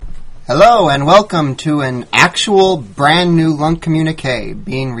Hello and welcome to an actual brand new LUNk communique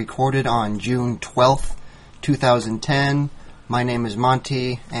being recorded on June 12th, 2010. My name is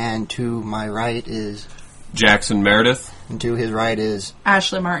Monte, and to my right is Jackson Meredith. And to his right is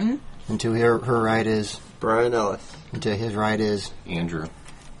Ashley Martin. And to her right is Brian Ellis. And to his right is Andrew.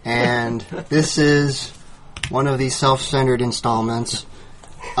 And this is one of these self-centered installments.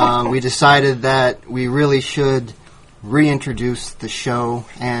 We decided that we really should reintroduce the show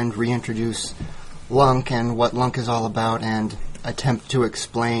and reintroduce LUNk and what LUNk is all about and attempt to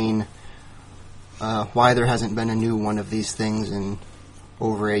explain why there hasn't been a new one of these things in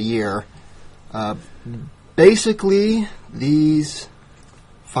over a year. Basically, these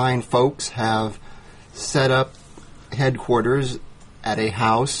fine folks have set up headquarters at a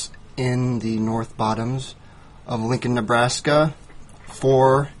house in the North Bottoms of Lincoln, Nebraska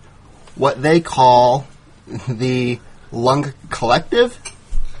for what they call the LUNk Collective?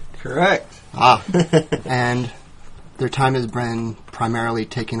 Correct. And their time has been primarily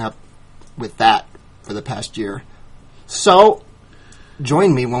taken up with that for the past year. So,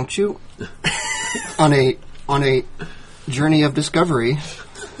 join me, won't you, on a journey of discovery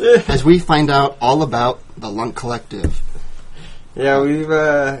as we find out all about the LUNk Collective. Yeah,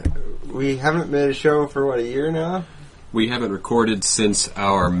 we haven't made a show for, a year now? We haven't recorded since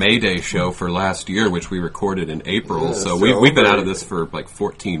our May Day show for last year, which we recorded in April. Yeah, so we've been out of this for like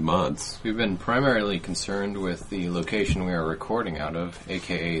 14 months. We've been primarily concerned with the location we are recording out of,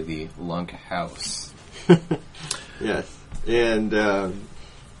 a.k.a. the LUNk house. Yes. And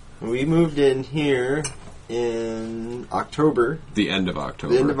we moved in here in October. The end of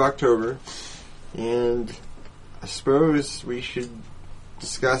October. The end of October. And I suppose we should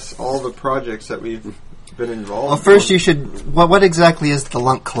discuss all the projects that we've been involved. Well, first you should. What exactly is the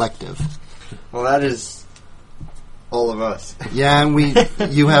LUNk Collective? Well, that is all of us. Yeah,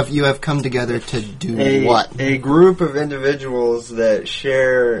 and you have come together to do what? A group of individuals that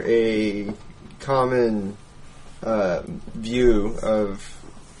share a common view of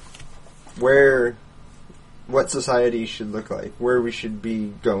what society should look like, where we should be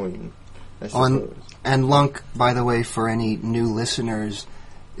going, I suppose. And LUNk, by the way, for any new listeners,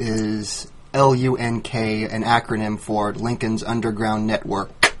 is LUNK, an acronym for Lincoln's Underground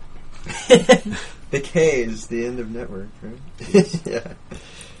Network. The K is the end of network, right? Yeah.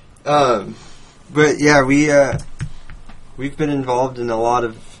 But yeah, we've been involved in a lot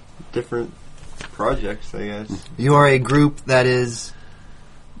of different projects, I guess. You are a group that is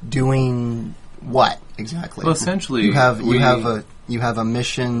doing what exactly? Well, essentially, you have a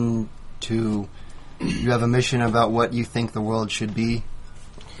mission to. You have a mission about what you think the world should be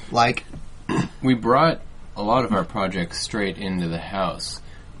like. We brought a lot of our projects straight into the house.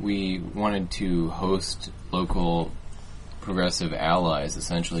 We wanted to host local progressive allies,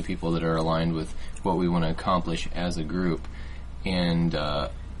 essentially people that are aligned with what we want to accomplish as a group. And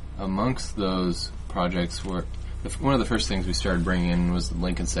amongst those projects, one of the first things we started bringing in was the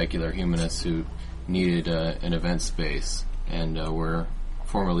Lincoln Secular Humanists, who needed an event space, and we're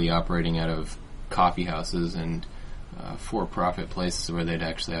formerly operating out of coffee houses and for-profit places where they'd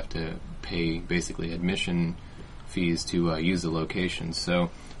actually have to pay basically admission fees to use the location. So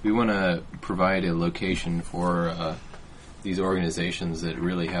we want to provide a location for these organizations that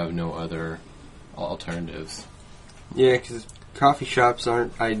really have no other alternatives. Yeah, because coffee shops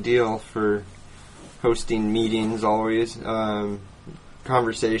aren't ideal for hosting meetings always.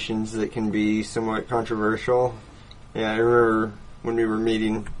 Conversations that can be somewhat controversial. Yeah, I remember when we were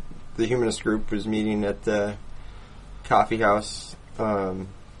meeting, the humanist group was meeting at the coffee house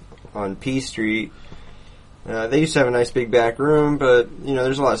on P Street. They used to have a nice big back room, but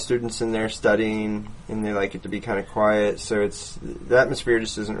there's a lot of students in there studying, and they like it to be kind of quiet. So the atmosphere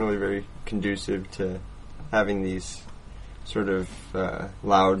just isn't really very conducive to having these sort of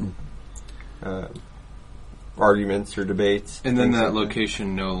loud arguments or debates. And then that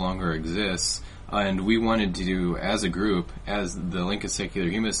location no longer exists. And we wanted to do, as a group, as the Lincoln Secular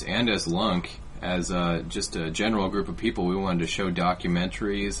Humanists and as LUNk, as just a general group of people, we wanted to show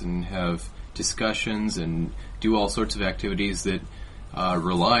documentaries and have discussions and do all sorts of activities that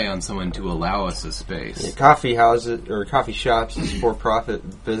rely on someone to allow us a space. Yeah, coffee houses or coffee shops as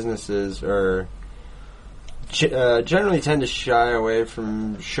for-profit businesses are generally tend to shy away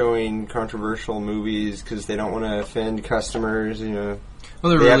from showing controversial movies because they don't want to offend customers.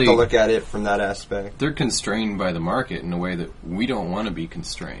 Well, they have to look at it from that aspect. They're constrained by the market in a way that we don't want to be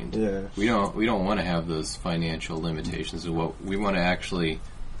constrained. Yeah. We don't want to have those financial limitations. We want to actually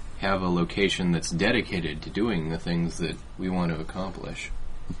have a location that's dedicated to doing the things that we want to accomplish.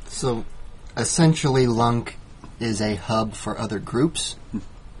 So, essentially, LUNk is a hub for other groups?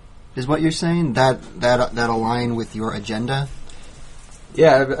 is what you're saying? That align with your agenda?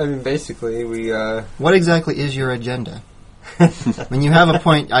 Yeah, I mean, basically, we... What exactly is your agenda? When you have a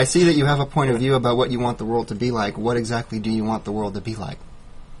point, I see that you have a point of view about what you want the world to be like. What exactly do you want the world to be like?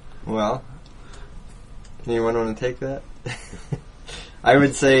 Well, anyone want to take that? I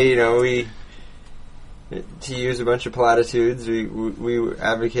would say, to use a bunch of platitudes, we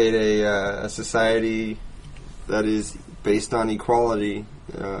advocate a society that is based on equality,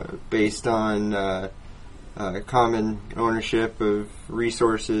 based on common ownership of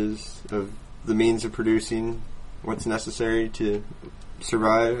resources, of the means of producing what's necessary to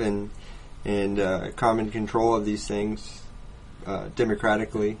survive, and common control of these things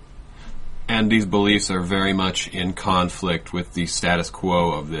democratically. And these beliefs are very much in conflict with the status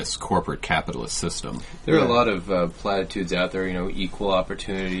quo of this corporate capitalist system. There are a lot of platitudes out there, equal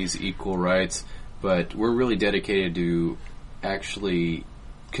opportunities, equal rights, but we're really dedicated to actually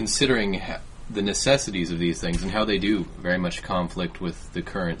considering the necessities of these things and how they do very much conflict with the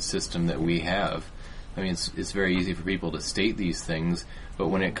current system that we have. I mean, it's very easy for people to state these things, but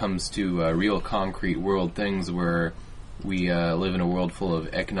when it comes to real concrete world things where we live in a world full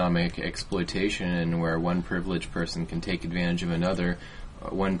of economic exploitation and where one privileged person can take advantage of another,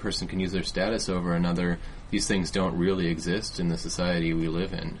 one person can use their status over another, these things don't really exist in the society we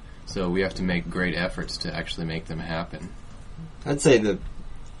live in. So we have to make great efforts to actually make them happen. I'd say that,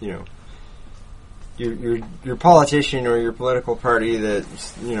 your politician or your political party that,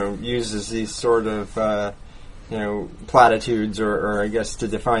 uses these sort of, platitudes, or I guess to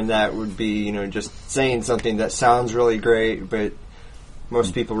define that would be, just saying something that sounds really great, but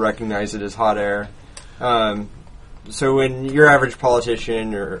most people recognize it as hot air. So when your average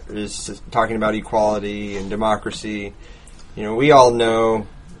politician is talking about equality and democracy, we all know,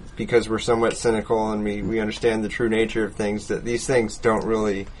 because we're somewhat cynical and we understand the true nature of things, that these things don't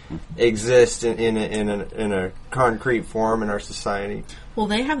really exist in a concrete form in our society. Well,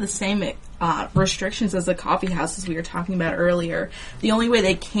 they have the same restrictions as the coffee houses we were talking about earlier. The only way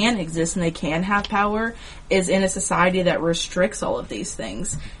they can exist and they can have power is in a society that restricts all of these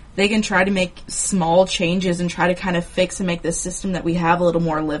things. They can try to make small changes and try to kind of fix and make the system that we have a little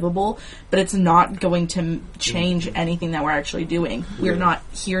more livable, but it's not going to change anything that we're actually doing. We're not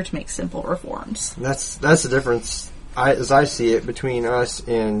here to make simple reforms. That's the difference, as I see it, between us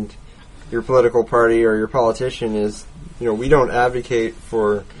and your political party or your politician is, we don't advocate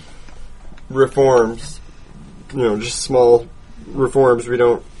for reforms, just small reforms. We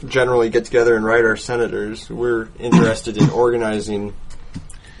don't generally get together and write our senators. We're interested in organizing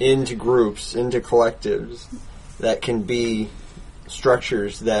into groups, into collectives that can be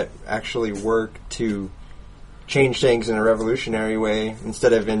structures that actually work to change things in a revolutionary way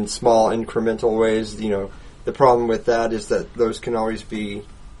instead of in small incremental ways. The problem with that is that those can always be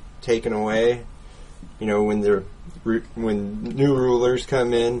taken away, when new rulers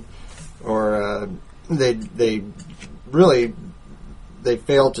come in, or they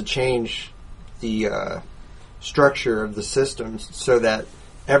fail to change the structure of the systems so that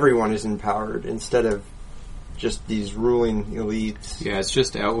everyone is empowered instead of just these ruling elites. Yeah, it's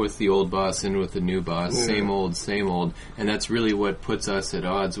just out with the old boss, in with the new boss, same old, and that's really what puts us at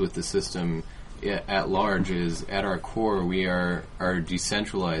odds with the system at large. Is at our core we are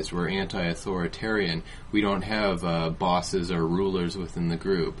decentralized, we're anti-authoritarian, we don't have bosses or rulers within the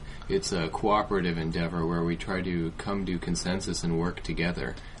group. It's a cooperative endeavor where we try to come to consensus and work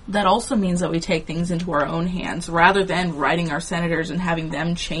together. That also means that we take things into our own hands. Rather than writing our senators and having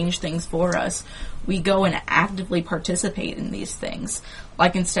them change things for us, we go and actively participate in these things.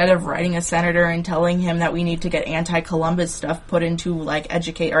 Like, instead of writing a senator and telling him that we need to get anti-Columbus stuff put into,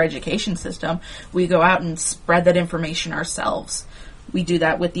 our education system, we go out and spread that information ourselves. We do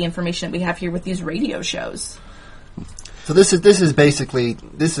that with the information that we have here with these radio shows. So this is basically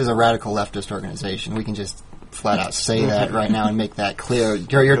a radical leftist organization. We can just flat out say that right now and make that clear.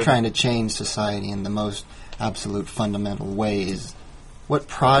 You're trying to change society in the most absolute fundamental ways. What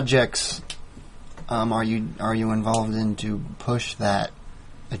projects are you involved in to push that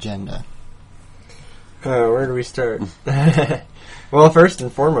agenda? Where do we start? Well, first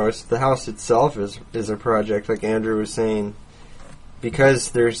and foremost, the house itself is a project, like Andrew was saying,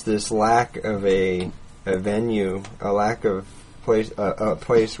 because there's this lack of a venue, a lack of a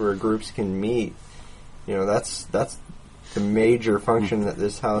place where groups can meet. That's the major function that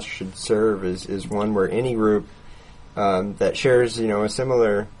this house should serve, is one where any group that shares, a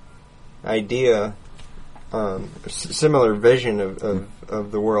similar idea, similar vision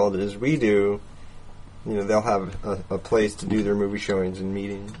of the world as we do, they'll have a place to do their movie showings and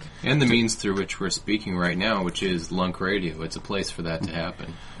meetings. And the means through which we're speaking right now, which is LUNk Radio. It's a place for that to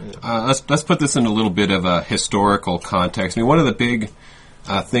happen. Let's put this in a little bit of a historical context. I mean, one of the big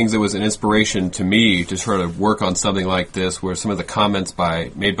things that was an inspiration to me to try to work on something like this were some of the comments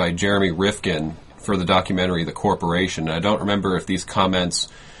made by Jeremy Rifkin for the documentary The Corporation. And I don't remember if these comments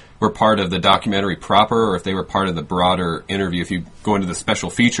were part of the documentary proper or if they were part of the broader interview. If you go into the special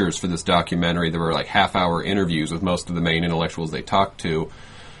features for this documentary, there were like half-hour interviews with most of the main intellectuals they talked to.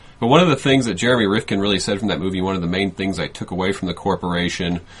 But one of the things that Jeremy Rifkin really said from that movie, one of the main things I took away from The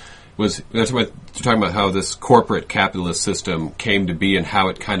Corporation, was talking about how this corporate capitalist system came to be and how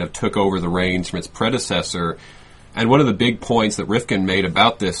it kind of took over the reins from its predecessor. And one of the big points that Rifkin made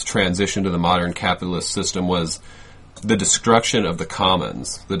about this transition to the modern capitalist system was the destruction of the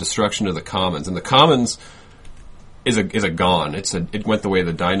commons. The destruction of the commons. And the commons is a gone. It went the way of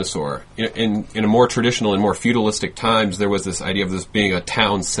the dinosaur. In a more traditional and more feudalistic times, there was this idea of this being a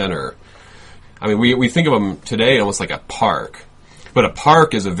town center. I mean, we think of them today almost like a park. But a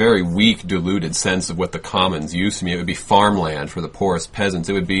park is a very weak, diluted sense of what the commons used to be. It would be farmland for the poorest peasants.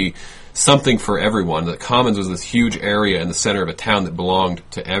 It would be something for everyone. The commons was this huge area in the center of a town that belonged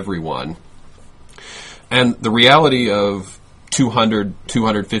to everyone. And the reality of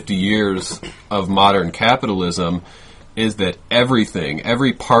 250 years of modern capitalism is that everything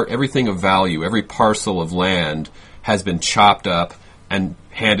of value, every parcel of land has been chopped up and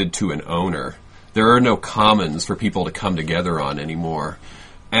handed to an owner. There are no commons for people to come together on anymore.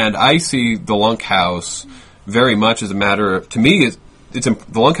 And I see the LUNk House very much as a matter of, to me, the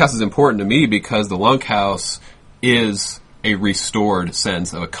LUNk House is important to me because the LUNk House is a restored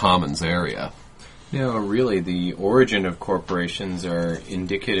sense of a commons area. No, really, the origin of corporations are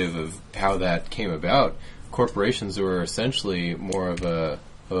indicative of how that came about. Corporations were essentially more of a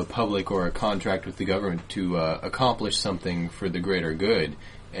public or a contract with the government to accomplish something for the greater good.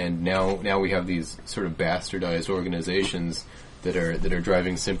 And now we have these sort of bastardized organizations that are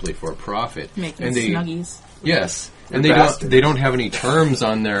driving simply for profit. Making snuggies. Yes. And they don't have any terms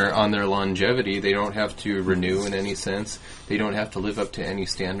on their longevity. They don't have to renew in any sense. They don't have to live up to any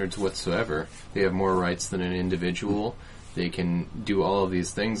standards whatsoever. They have more rights than an individual. They can do all of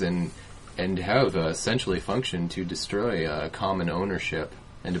these things and have essentially function to destroy common ownership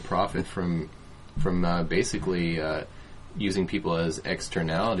and to profit from basically using people as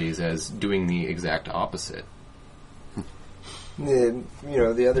externalities, as doing the exact opposite.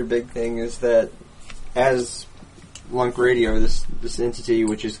 The other big thing is that as LUNk Radio, this entity,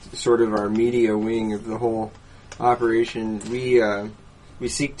 which is sort of our media wing of the whole operation, we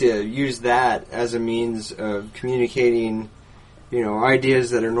seek to use that as a means of communicating,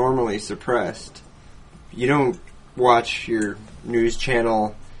 ideas that are normally suppressed. You don't watch your news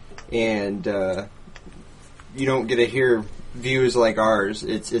channel and you don't get to hear views like ours.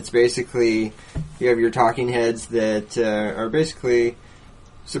 It's basically, you have your talking heads that are basically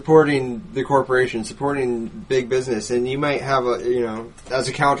supporting the corporation, supporting big business, and you might have as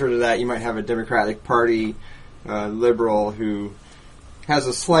a counter to that, you might have a Democratic Party liberal who has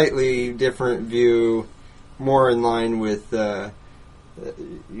a slightly different view, more in line with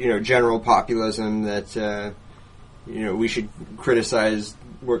general populism that we should criticize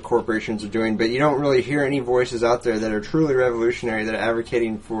what corporations are doing, but you don't really hear any voices out there that are truly revolutionary, that are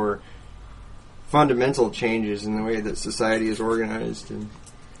advocating for fundamental changes in the way that society is organized. And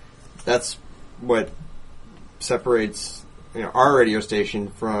that's what separates our radio station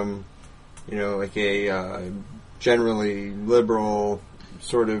from like a generally liberal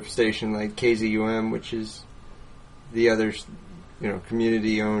sort of station like KZUM, which is the other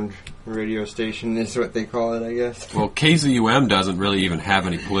community-owned radio station is what they call it, I guess. Well, KZUM doesn't really even have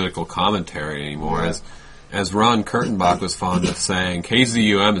any political commentary anymore. Yeah. As Ron Kurtenbach was fond of saying,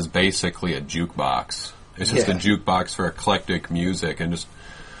 KZUM is basically a jukebox. It's just a jukebox for eclectic music,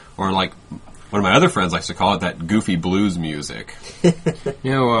 or like one of my other friends likes to call it, that goofy blues music.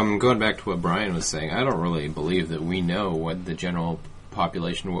 Going back to what Brian was saying, I don't really believe that we know what the general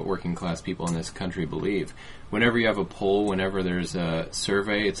population, what working class people in this country believe. Whenever you have a poll, whenever there's a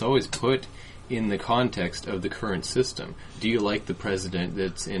survey, it's always put in the context of the current system. Do you like the president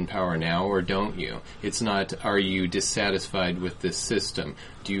that's in power now, or don't you? It's not, are you dissatisfied with this system?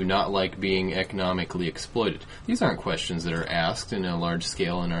 Do you not like being economically exploited? These aren't questions that are asked in a large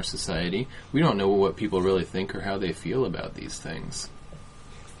scale in our society. We don't know what people really think or how they feel about these things.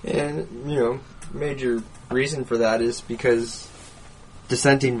 And, major reason for that is because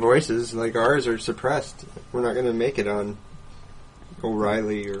dissenting voices like ours are suppressed. We're not going to make it on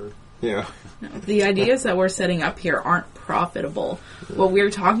O'Reilly or Yeah. The ideas that we're setting up here aren't profitable. What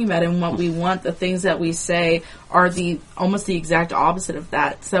we're talking about and what we want, the things that we say, are almost the exact opposite of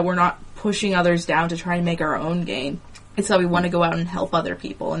that. So we're not pushing others down to try and make our own gain. It's that we want to go out and help other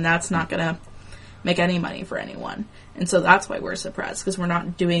people, and that's not going to make any money for anyone. And so that's why we're suppressed, because we're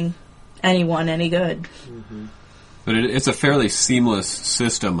not doing anyone any good. Mm-hmm. But it's a fairly seamless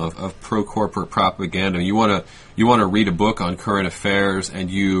system of pro-corporate propaganda. You want to read a book on current affairs, and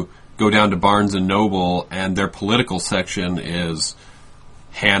you go down to Barnes & Noble, and their political section is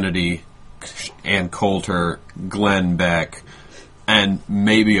Hannity, Ann Coulter, Glenn Beck, and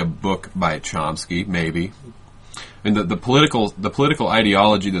maybe a book by Chomsky, maybe. I mean, the political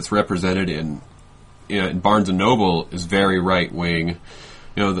ideology that's represented in Barnes & Noble is very right-wing.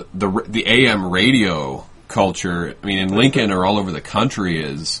 The AM radio culture, I mean, in Lincoln or all over the country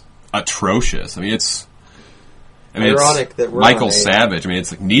is atrocious. I mean, it's ironic that we're Michael on Savage. I mean,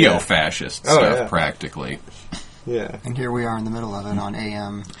 it's like neo-fascist stuff, practically. Yeah. And here we are in the middle of it on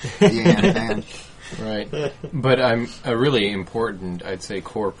AM, the AM band. Right. But a really important, I'd say,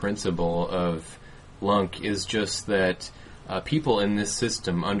 core principle of LUNk is just that people in this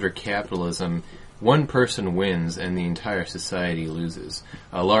system under capitalism, one person wins and the entire society loses.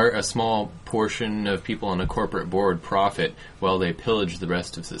 A small portion of people on a corporate board profit while they pillage the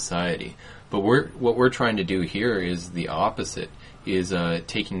rest of society. But what we're trying to do here is the opposite, is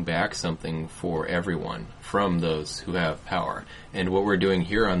taking back something for everyone from those who have power. And what we're doing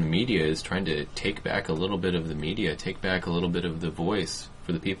here on the media is trying to take back a little bit of the media, take back a little bit of the voice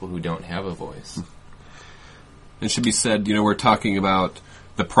for the people who don't have a voice. It should be said, we're talking about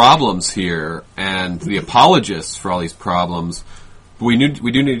the problems here and the apologists for all these problems. But we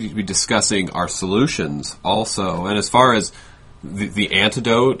do need to be discussing our solutions also. And as far as the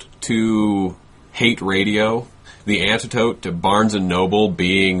antidote to hate radio, the antidote to Barnes & Noble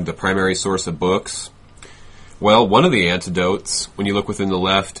being the primary source of books, well, one of the antidotes, when you look within the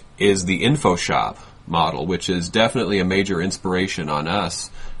left, is the info shop model, which is definitely a major inspiration on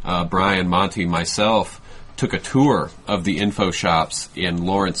us. Brian, Monte, myself took a tour of the info shops in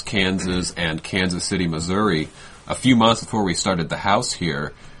Lawrence, Kansas, and Kansas City, Missouri, a few months before we started the house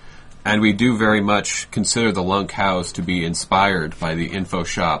here. And we do very much consider the LUNk house to be inspired by the info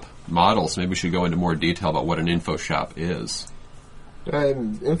shop model. So maybe we should go into more detail about what an info shop is.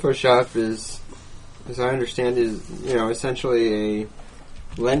 Info shop is, as I understand, is essentially a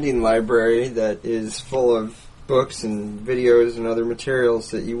lending library that is full of books and videos and other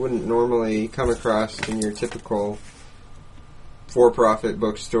materials that you wouldn't normally come across in your typical for-profit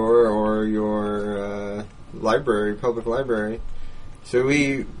bookstore or your library, public library. So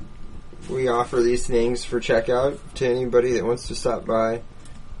we offer these things for checkout to anybody that wants to stop by.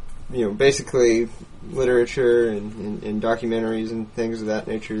 Basically literature and documentaries and things of that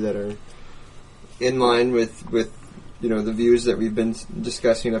nature that are in line with the views that we've been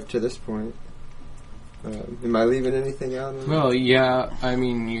discussing up to this point. Am I leaving anything out? Well, yeah. I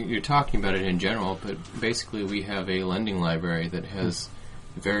mean, you're talking about it in general, but basically we have a lending library that has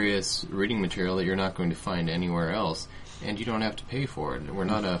various reading material that you're not going to find anywhere else, and you don't have to pay for it. We're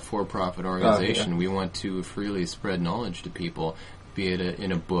not a for-profit organization. We want to freely spread knowledge to people, be it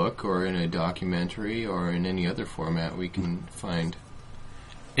in a book or in a documentary or in any other format we can find.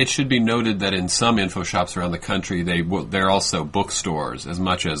 It should be noted that in some info shops around the country, they're also bookstores as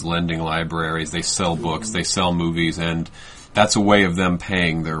much as lending libraries. They sell books, they sell movies, and that's a way of them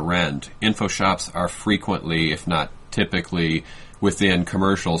paying their rent. Info shops are frequently, if not typically, within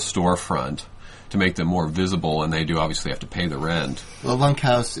commercial storefront to make them more visible, and they do obviously have to pay the rent. Well, LUNk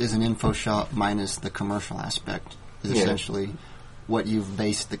House is an info shop minus the commercial aspect, is essentially what you've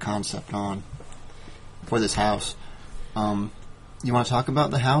based the concept on for this house. You want to talk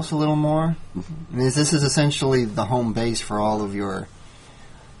about the house a little more? I mean, this is essentially the home base for all of your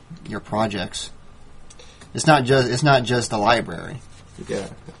projects. It's not just a library. Yeah,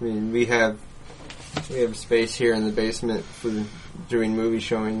 I mean we have space here in the basement for doing movie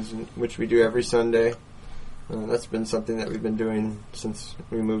showings, which we do every Sunday. That's been something that we've been doing since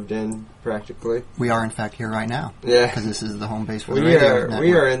we moved in, practically. We are, in fact, here right now. Yeah. Because this is the home base for the radio network.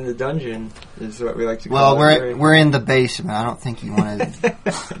 We are in the dungeon, is what we like to call it. Well, we're in the basement. I don't think you want to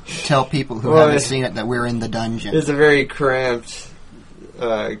tell people who haven't seen it that we're in the dungeon. It's a very cramped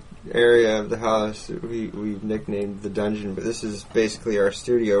area of the house that we've nicknamed the dungeon, but this is basically our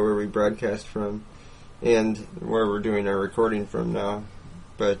studio where we broadcast from and where we're doing our recording from now.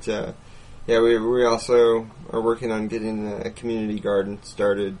 But we also are working on getting a community garden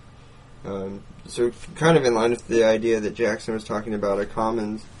started. So kind of in line with the idea that Jackson was talking about, a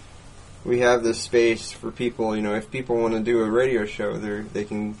commons, we have this space for people, if people want to do a radio show, they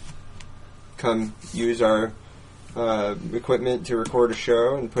can come use our equipment to record a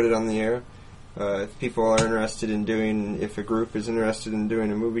show and put it on the air. If people are interested in if a group is interested in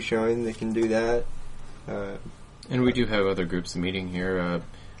doing a movie showing, they can do that. And we do have other groups meeting here.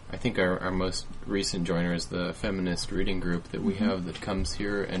 I think our most recent joiner is the feminist reading group that we have that comes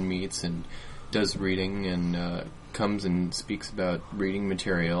here and meets and does reading and comes and speaks about reading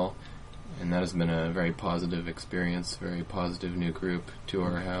material. And that has been a very positive experience, very positive new group to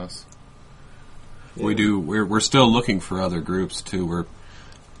our house. Yeah. We're still looking for other groups, too. We're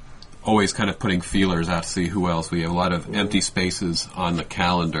always kind of putting feelers out to see who else. We have a lot of empty spaces on the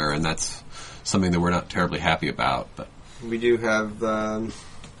calendar, and that's something that we're not terribly happy about. But we do have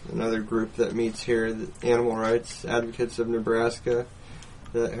another group that meets here, the Animal Rights Advocates of Nebraska,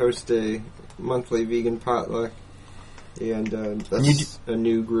 that host a monthly vegan potluck. And that's a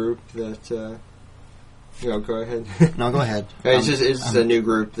new group that... go ahead. No, go ahead. It's just a new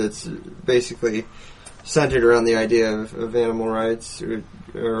group that's basically centered around the idea of animal rights,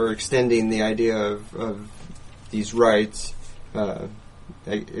 or extending the idea of these rights. I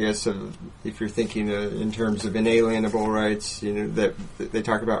guess if you're thinking in terms of inalienable rights, that they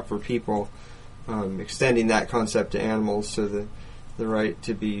talk about for people, extending that concept to animals, so the right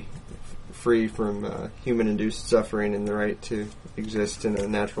to be free from human-induced suffering and the right to exist in a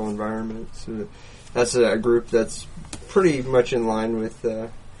natural environment. So that's a group that's pretty much in line with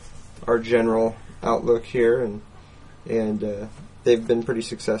our general outlook here, and they've been pretty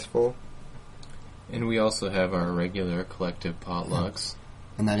successful. And we also have our regular collective potlucks.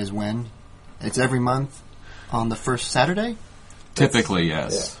 And that is when? It's every month on the first Saturday? Typically,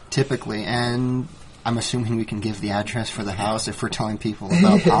 yes. Yeah. Typically, and I'm assuming we can give the address for the house if we're telling people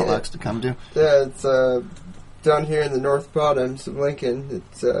about potlucks to come to. Yeah, it's down here in the North Bottoms of Lincoln.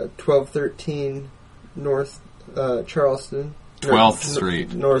 It's 1213 North Charleston. 12th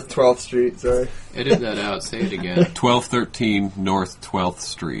Street. North 12th Street, sorry. Edit that out, say it again. 1213 North 12th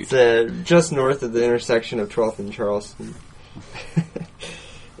Street. It's just north of the intersection of 12th and Charleston.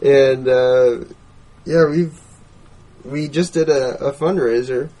 And, we just did a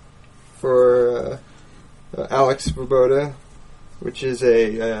fundraiser for Alex Svoboda, which is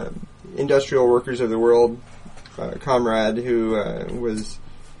a Industrial Workers of the World comrade who was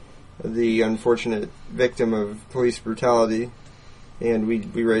the unfortunate victim of police brutality, and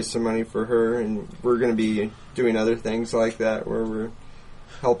we raised some money for her, and we're going to be doing other things like that where we're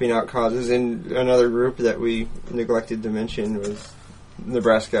helping out causes. And another group that we neglected to mention was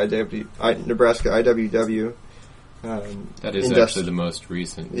Nebraska IWW. That is actually the most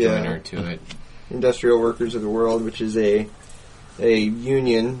recent joiner to it. Industrial Workers of the World, which is a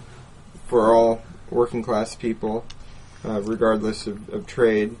union for all working class people, regardless of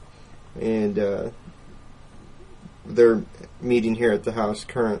trade, and they're meeting here at the house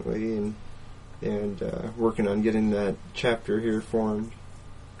currently, and working on getting that chapter here formed.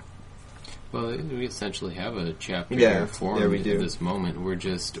 Well, we essentially have a chapter here formed we do. At this moment. We're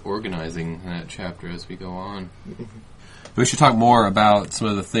just organizing that chapter as we go on. We should talk more about some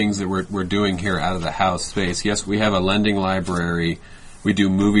of the things that we're doing here out of the house space. Yes, we have a lending library. We do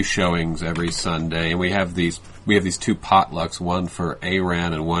movie showings every Sunday, and we have these two potlucks, one for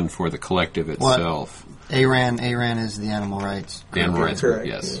ARAN and one for the collective itself. ARAN is the animal rights group. The animal rights group,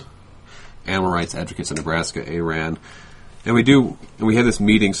 yes. Yeah. Animal Rights Advocates of Nebraska, ARAN. And we have this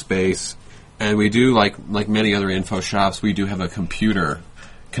meeting space, and we do, like many other info shops, we do have a computer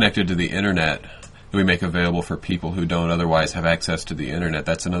connected to the internet that we make available for people who don't otherwise have access to the internet.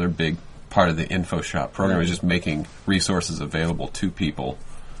 That's another big part of the info shop program, is just making resources available to people.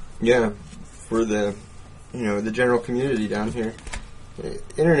 Yeah, for the general community down here. The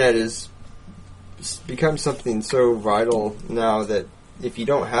internet has become something so vital now that if you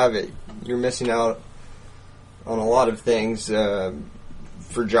don't have it, you're missing out on a lot of things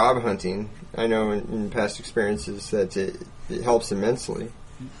for job hunting. I know in past experiences that it helps immensely.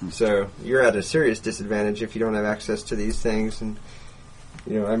 Mm-hmm. So you're at a serious disadvantage if you don't have access to these things. And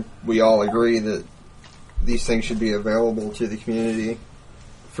we all agree that these things should be available to the community,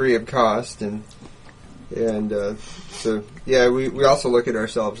 free of cost, and so we also look at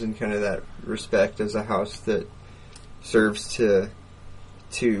ourselves in kind of that respect as a house that serves to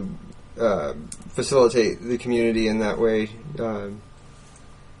facilitate the community in that way,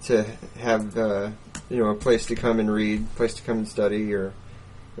 to have a place to come and read, place to come and study, or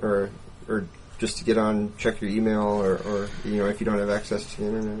just to get on, check your email, or if you don't have access to the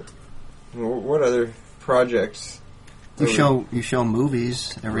internet. What other projects? You show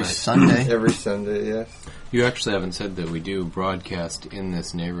movies every Sunday. Every Sunday, yes. You actually haven't said that we do broadcast in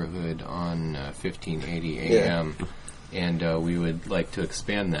this neighborhood on 1580 AM. and we would like to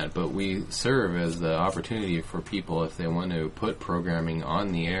expand that. But we serve as the opportunity for people if they want to put programming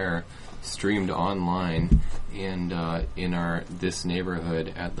on the air, streamed online, and in this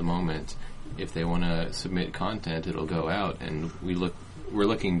neighborhood at the moment. If they want to submit content, it'll go out, and we're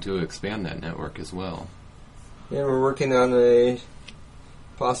looking to expand that network as well. Yeah, we're working on a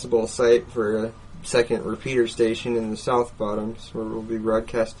possible site for a second repeater station in the South Bottoms, where we'll be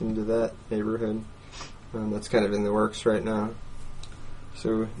broadcasting to that neighborhood. That's kind of in the works right now.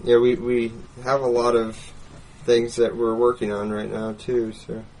 So, yeah, we have a lot of things that we're working on right now, too,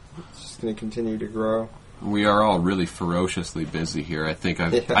 so it's just going to continue to grow. We are all really ferociously busy here. I think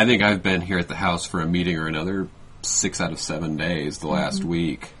I've been here at the house for a meeting or another 6 out of 7 days the last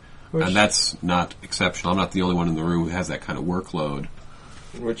week. And that's not exceptional. I'm not the only one in the room who has that kind of workload.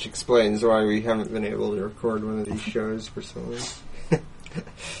 Which explains why we haven't been able to record one of these shows for so long.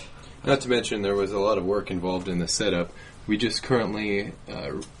 Not to mention there was a lot of work involved in the setup. We just currently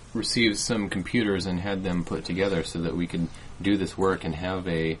received some computers and had them put together so that we could do this work and have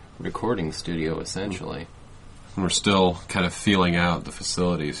a recording studio, essentially. And we're still kind of feeling out the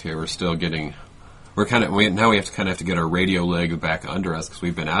facilities here. We're still getting... now we have to get our radio leg back under us because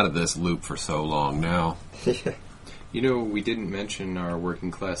we've been out of this loop for so long now. You know, we didn't mention our Working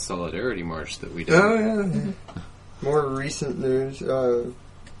Class Solidarity March that we did. Oh, yeah. More recent news.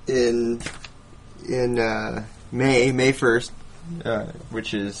 In May 1st,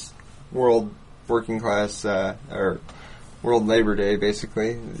 which is World Working Class, or World Labor Day,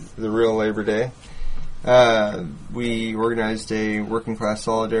 basically, the real Labor Day, we organized a Working Class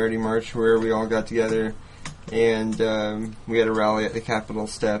Solidarity March where we all got together and we had a rally at the Capitol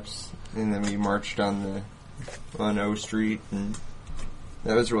steps, and then we marched on O Street, and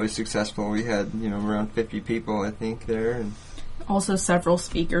that was really successful. We had, around 50 people, I think, there, and also several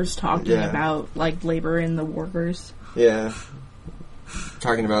speakers talking about labor and the workers. Yeah,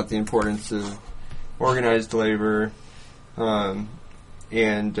 talking about the importance of organized labor, and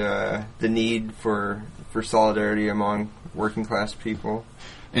the need for solidarity among working class people.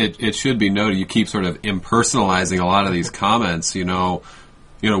 It should be noted, you keep sort of impersonalizing a lot of these comments. We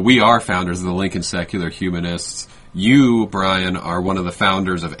are founders of the Lincoln Secular Humanists. You, Brian, are one of the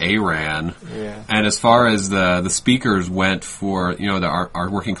founders of ARAN. Yeah. And as far as the speakers went for, our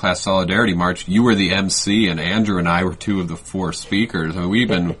Working Class Solidarity March, you were the MC, and Andrew and I were 2 of the 4 speakers. I mean, we've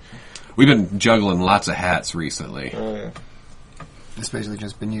been juggling lots of hats recently. Oh, yeah. It's basically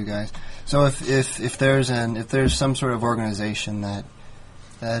just been you guys. So if there's some sort of organization that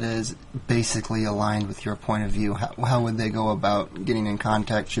is basically aligned with your point of view, how would they go about getting in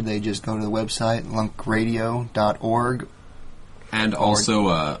contact? Should they just go to the website, lunkradio.org? And also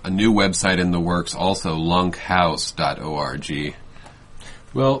a new website in the works, also lunkhouse.org.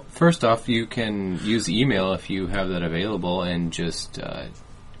 Well, first off, you can use email if you have that available, and just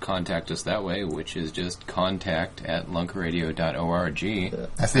contact us that way, which is just contact@lunkradio.org.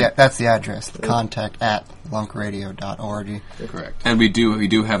 That's the address. Contact@lunkradio.org. Correct. And we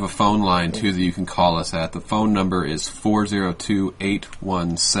do have a phone line too that you can call us at. The phone number is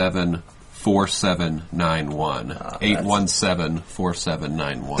 402-817-4791.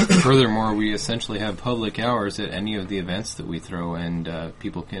 817-4791. Furthermore, we essentially have public hours at any of the events that we throw, and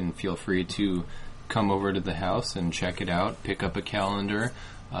people can feel free to come over to the house and check it out, pick up a calendar,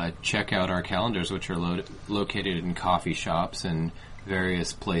 check out our calendars, which are located in coffee shops and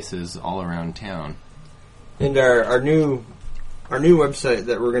various places all around town. And our new website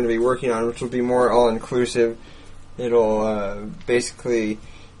that we're going to be working on, which will be more all-inclusive, it'll basically,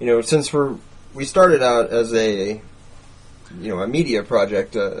 since we started out as a media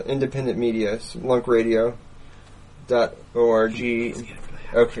project, independent media, lunkradio.org.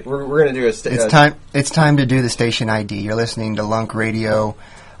 Okay, we're going to do It's time to do the station ID. You're listening to Lunk Radio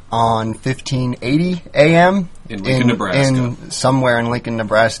on 1580 AM in Lincoln, Nebraska. Somewhere in Lincoln,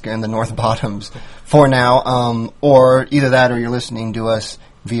 Nebraska, in the North Bottoms for now. Or either that, or you're listening to us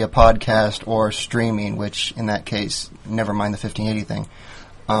via podcast or streaming, which in that case, never mind the 1580 thing.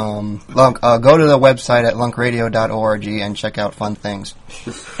 Go to the website at lunkradio.org and check out fun things.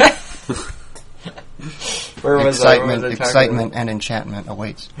 Excitement and enchantment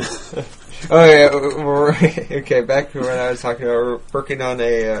awaits. Oh yeah, okay. Back to what I was talking about. We're working on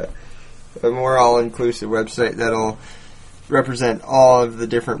a more all-inclusive website that'll represent all of the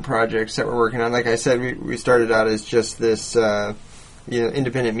different projects that we're working on. Like I said, we started out as just this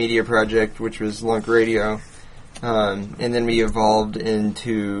independent media project, which was Lunk Radio, and then we evolved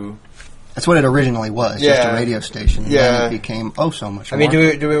into That's what it originally was, just a radio station. And then it became so much more. I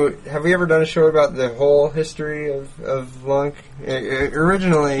mean, have we ever done a show about the whole history of LUNk?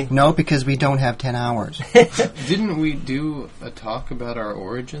 Originally... No, because we don't have 10 hours. Didn't we do a talk about our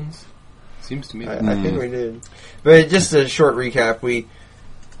origins? Seems to me that I think we did. But just a short recap, we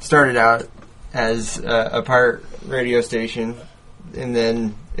started out as a pirate radio station, and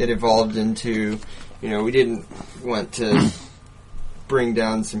then it evolved into, we didn't want to bring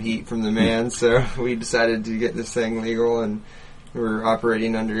down some heat from the man, so we decided to get this thing legal, and we're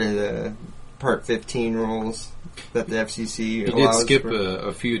operating under the Part 15 rules that the FCC allows. You did skip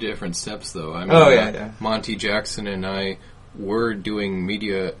a few different steps, though. I mean, Monte Jackson and I were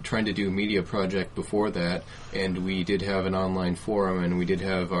trying to do media project before that, and we did have an online forum, and we did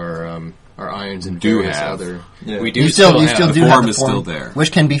have our irons and various other. Yeah. We do still have. The forum is still there,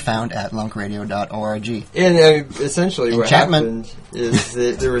 which can be found at lunkradio.org. And essentially, what happened is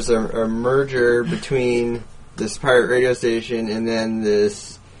that there was a merger between this pirate radio station and then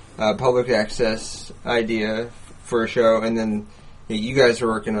this public access idea for a show, and then you guys were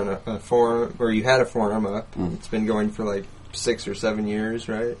working on a forum, or you had a forum up. It's been going for like 6 or 7 years,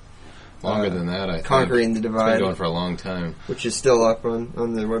 right? Longer than that, I think. Conquering the Divide. It's been going for a long time. Which is still up on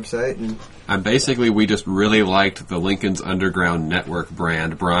the website. And basically, we just really liked the Lincoln's Underground Network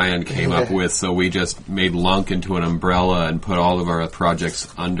brand Brian came up with, so we just made LUNk into an umbrella and put all of our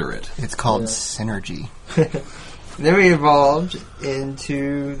projects under it. It's called Synergy. Then we evolved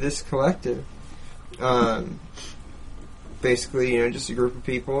into this collective. Basically, just a group of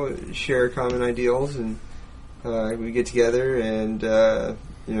people share common ideals, and we get together, and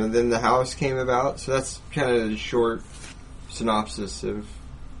then the house came about. So that's kind of a short synopsis of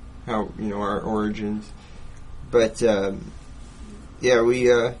how our origins. But we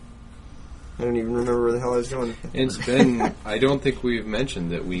I don't even remember where the hell I was going. It's been. I don't think we've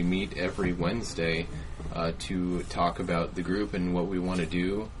mentioned that we meet every Wednesday to talk about the group and what we want to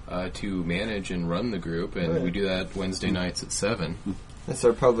do to manage and run the group, and we do that Wednesday nights at 7. That's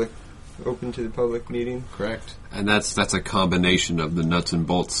our open to the public meeting. Correct. And that's a combination of the nuts and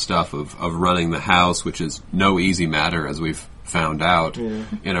bolts stuff of running the house, which is no easy matter, as we've found out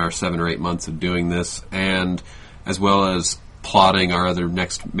in our 7 or 8 months of doing this, and as well as plotting our other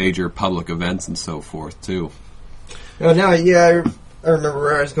next major public events and so forth, too. Oh, now, I remember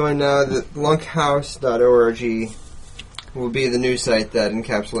where I was going now. The lunkhouse.org will be the new site that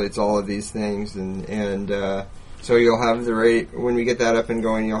encapsulates all of these things, and so you'll have when we get that up and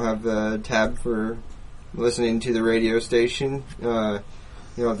going, you'll have the tab for listening to the radio station. You'll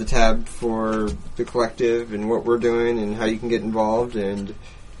have the tab for the collective and what we're doing and how you can get involved, and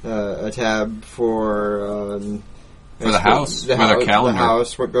a tab for the house, the calendar. The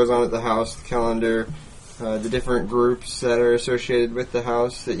house, what goes on at the house, the calendar. The different groups that are associated with the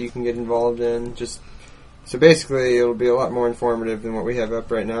house that you can get involved in. So basically, it'll be a lot more informative than what we have up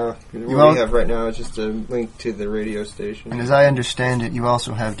right now. What we have right now is just a link to the radio station. And as I understand it, you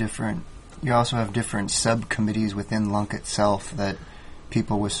also have different subcommittees within LUNk itself that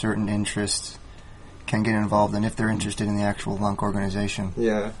people with certain interests can get involved in if they're interested in the actual LUNk organization.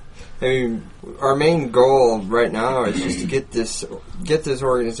 Yeah. I mean, our main goal right now is just to get this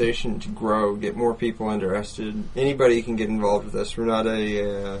organization to grow, get more people interested. Anybody can get involved with us. We're not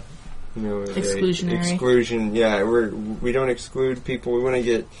exclusion. Yeah, we don't exclude people. We want to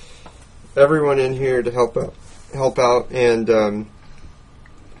get everyone in here to help out, and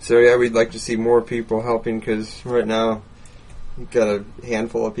we'd like to see more people helping, because right now we've got a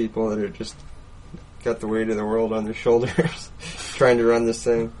handful of people that are just got the weight of the world on their shoulders trying to run this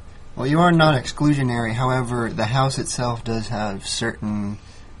thing. Well, you are not exclusionary. However, the house itself does have certain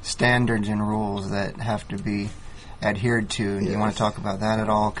standards and rules that have to be adhered to. Do you want to talk about that at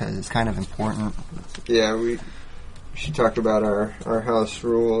all? Because it's kind of important. Yeah, we should talk about our house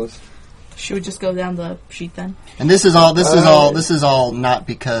rules. Should we just go down the sheet then? And this is all not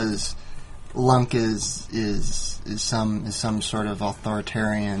because LUNk is some sort of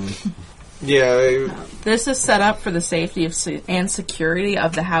authoritarian. Yeah. This is set up for the safety and security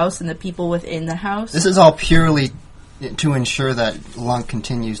of the house and the people within the house. This is all purely to ensure that LUNk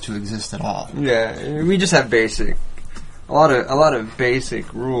continues to exist at all. Yeah, we just have a lot of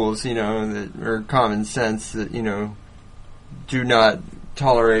basic rules, that are common sense, that, do not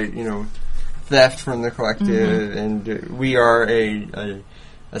tolerate, theft from the collective, and we are a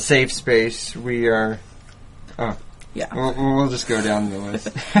safe space. We are... Yeah. We'll just go down the list.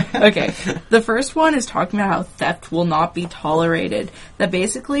 Okay. The first one is talking about how theft will not be tolerated. That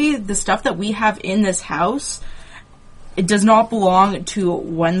basically the stuff that we have in this house it does not belong to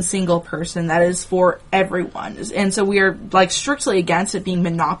one single person. That is for everyone. And so we are like strictly against it being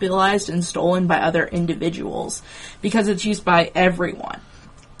monopolized and stolen by other individuals because it's used by everyone.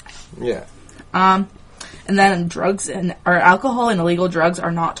 Yeah. And then drugs or alcohol and illegal drugs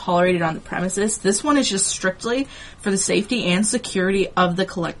are not tolerated on the premises. This one is just strictly for the safety and security of the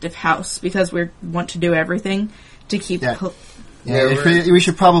collective house because we want to do everything to keep... we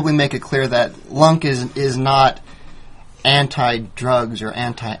should probably make it clear that LUNk is not anti-drugs or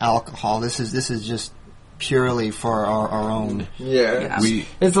anti-alcohol. This is just purely for our own. Yeah.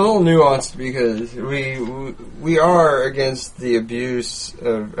 It's a little nuanced because we are against the abuse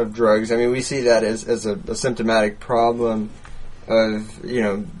of drugs. I mean, we see that as a symptomatic problem of, you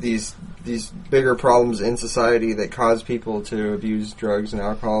know, these bigger problems in society that cause people to abuse drugs and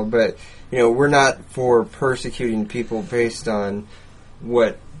alcohol. But, you know, we're not for persecuting people based on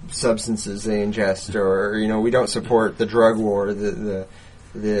what substances they ingest, or, you know, we don't support the drug war, the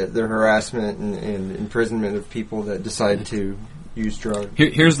harassment and imprisonment of people that decide to use drugs.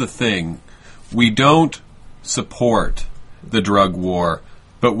 Here's the thing. We don't support the drug war,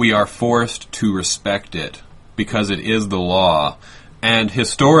 but we are forced to respect it because it is the law. And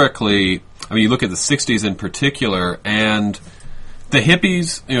historically, I mean, you look at the 60s in particular, and the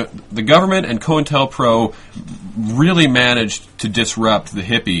hippies, you know, the government and COINTELPRO really managed to disrupt the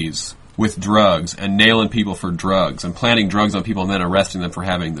hippies with drugs and nailing people for drugs and planting drugs on people and then arresting them for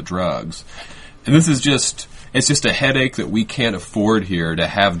having the drugs. And this is just, it's just a headache that we can't afford here to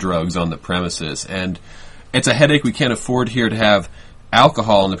have drugs on the premises. And it's a headache we can't afford here to have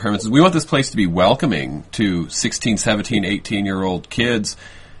alcohol on the premises. We want this place to be welcoming to 16, 17, 18-year-old kids.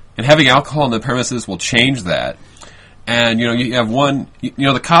 And having alcohol on the premises will change that. And, you know, you have one, you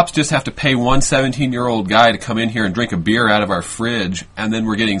know, the cops just have to pay one 17-year-old guy to come in here and drink a beer out of our fridge, and then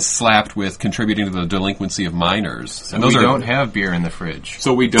we're getting slapped with contributing to the delinquency of minors. So and those don't have beer in the fridge.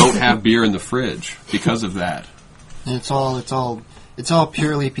 So we don't have beer in the fridge because of that. And it's all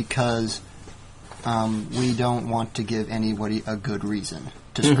purely because we don't want to give anybody a good reason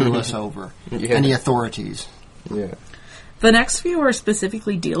to screw us over. Any authorities. Yeah. The next few are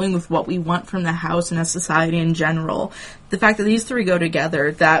specifically dealing with what we want from the house and a society in general. The fact that these three go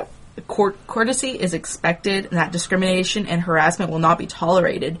together, that courtesy is expected, and that discrimination and harassment will not be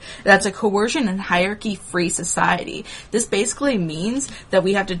tolerated. That's a coercion and hierarchy-free society. This basically means that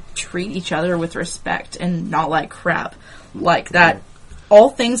we have to treat each other with respect and not like crap. Like that, all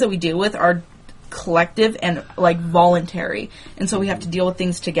things that we deal with are collective and like voluntary, and so we have to deal with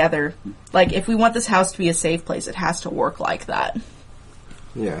things together. Like if we want this house to be a safe place, it has to work like that.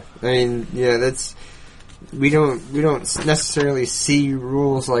 Yeah, I mean, yeah, that's we don't necessarily see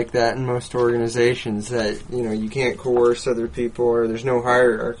rules like that in most organizations. That, you know, you can't coerce other people, or there's no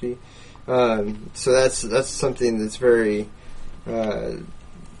hierarchy. So that's something that's very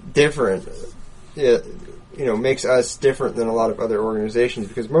different. It, you know, makes us different than a lot of other organizations,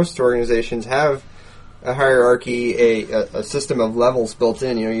 because most organizations have a hierarchy, a system of levels built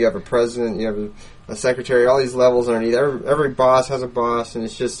in. You know, you have a president, you have a secretary, all these levels underneath. Every boss has a boss, and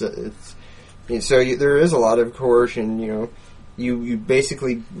it's just there is a lot of coercion. You know, you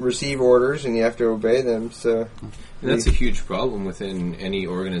basically receive orders and you have to obey them. So and that's a huge problem within any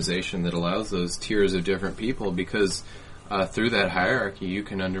organization that allows those tiers of different people, because through that hierarchy, you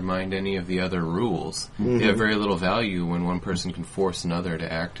can undermine any of the other rules. Mm-hmm. They have very little value when one person can force another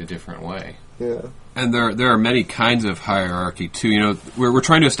to act a different way. Yeah, and there are many kinds of hierarchy too. You know, we're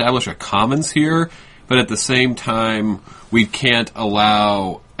trying to establish a commons here, but at the same time, we can't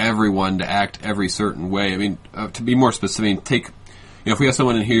allow everyone to act every certain way. I mean, to be more specific, if we have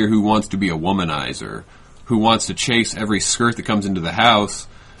someone in here who wants to be a womanizer, who wants to chase every skirt that comes into the house.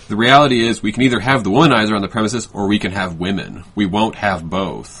 The reality is we can either have the womanizer on the premises or we can have women. We won't have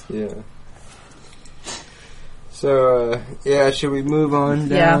both. Yeah. So, should we move on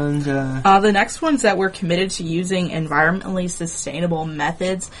down? Yeah. The next one's that we're committed to using environmentally sustainable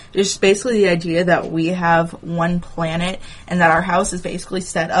methods. It's basically the idea that we have one planet and that our house is basically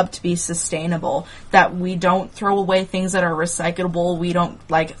set up to be sustainable. That we don't throw away things that are recyclable. We don't,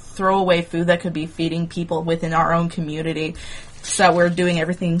 throw away food that could be feeding people within our own community. So we're doing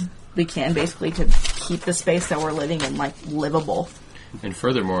everything we can, basically, to keep the space that we're living in, livable. And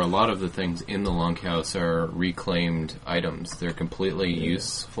furthermore, a lot of the things in the LUNk house are reclaimed items. They're completely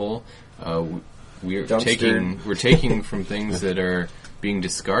useful. We're taking from things that are being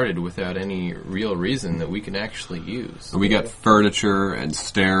discarded without any real reason that we can actually use. We got furniture and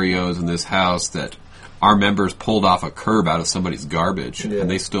stereos in this house that our members pulled off a curb out of somebody's garbage,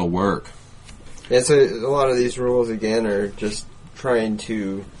 and they still work. Yeah, so a lot of these rules, again, are just trying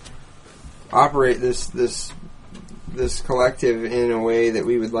to operate this this collective in a way that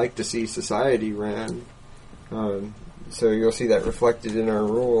we would like to see society ran. So you'll see that reflected in our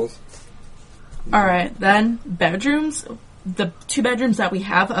rules. All right, then bedrooms. The 2 bedrooms that we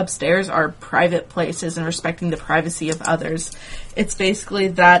have upstairs are private places and respecting the privacy of others. It's basically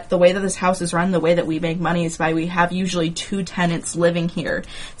that the way that this house is run, the way that we make money is by we have usually 2 tenants living here.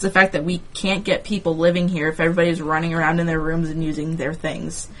 It's the fact that we can't get people living here if everybody's running around in their rooms and using their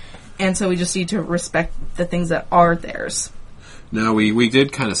things. And so we just need to respect the things that are theirs. Now, we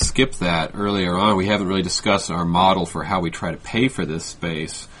did kind of skip that earlier on. We haven't really discussed our model for how we try to pay for this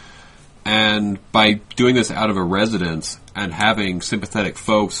space. And by doing this out of a residence and having sympathetic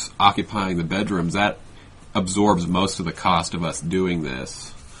folks occupying the bedrooms, that absorbs most of the cost of us doing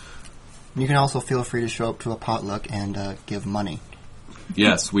this. You can also feel free to show up to a potluck and give money.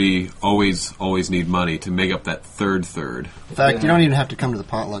 Yes, we always need money to make up that third. In fact, you don't even have to come to the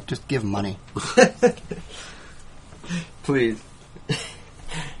potluck. Just give money. Please.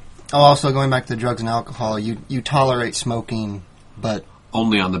 Oh, also going back to the drugs and alcohol, you tolerate smoking, but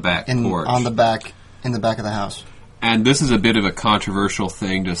only on the back porch. In the back of the house. And this is a bit of a controversial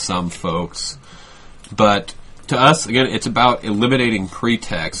thing to some folks, but to us, again, it's about eliminating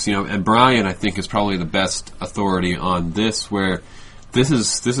pretext. And Brian, I think, is probably the best authority on this, where this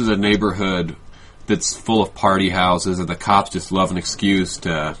is a neighborhood that's full of party houses, and the cops just love an excuse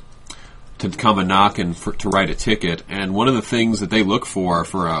to come and knock and to write a ticket. And one of the things that they look for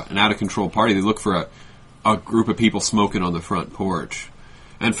an out of control party, they look for a group of people smoking on the front porch.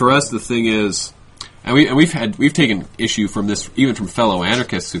 And for us, the thing is, and we've taken issue from this even from fellow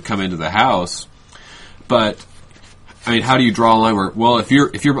anarchists who come into the house. But I mean, how do you draw a line where, well, if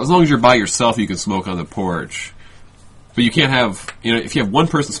you're as long as you're by yourself, you can smoke on the porch, but you can't have, if you have one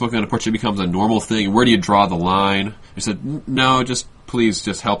person smoking on the porch, it becomes a normal thing. Where do you draw the line? You said, no, please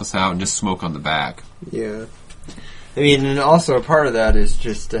just help us out and just smoke on the back. Yeah. I mean, and also a part of that is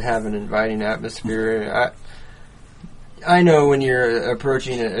just to have an inviting atmosphere. I know when you're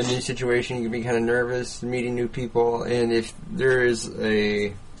approaching a new situation, you can be kind of nervous, meeting new people, and if there is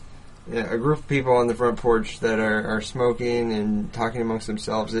a group of people on the front porch that are smoking and talking amongst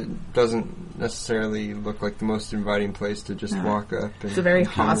themselves, it doesn't necessarily look like the most inviting place to just walk up. It's a very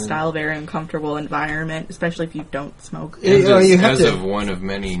hostile, very uncomfortable environment, especially if you don't smoke. As of one of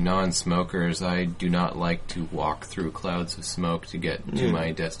many non-smokers, I do not like to walk through clouds of smoke to get to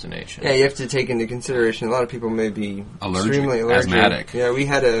my destination. Yeah, you have to take into consideration a lot of people may be extremely allergic. Asthmatic. Yeah, we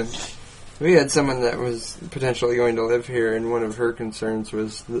had someone that was potentially going to live here, and one of her concerns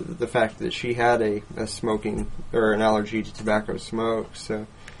was the fact that she had a smoking or an allergy to tobacco smoke. So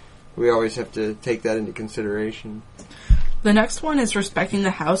we always have to take that into consideration. The next one is respecting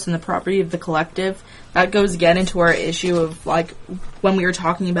the house and the property of the collective. That goes again into our issue of, like, when we were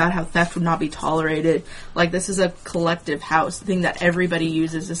talking about how theft would not be tolerated. Like, this is a collective house, the thing that everybody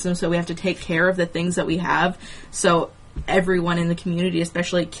uses, so we have to take care of the things that we have, so everyone in the community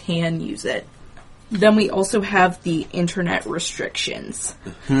especially can use it. Then we also have the internet restrictions.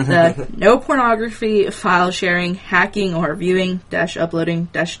 The no pornography, file sharing, hacking, or viewing, uploading,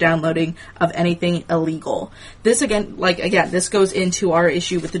 downloading of anything illegal. This this goes into our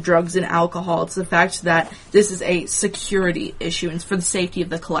issue with the drugs and alcohol. It's the fact that this is a security issue and it's for the safety of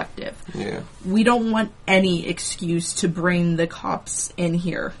the collective. Yeah. We don't want any excuse to bring the cops in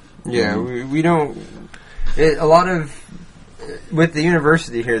here. Yeah, we don't. A lot of, with the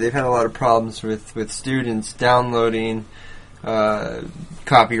university here, they've had a lot of problems with students downloading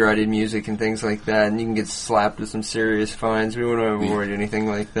copyrighted music and things like that, and you can get slapped with some serious fines. We want to avoid anything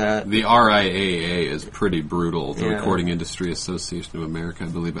like that. The RIAA is pretty brutal, the Recording Industry Association of America, I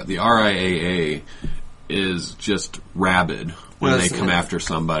believe. But the RIAA is just rabid when they come after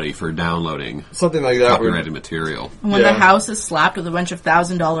somebody for downloading something like that copyrighted material. When the house is slapped with a bunch of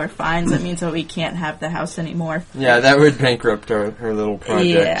 $1,000 fines, that means that we can't have the house anymore. Yeah, that would bankrupt our little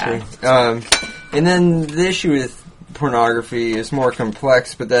project. Yeah. And then the issue with pornography is more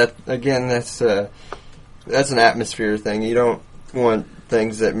complex, but that's an atmosphere thing. You don't want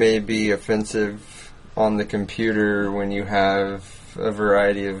things that may be offensive on the computer when you have a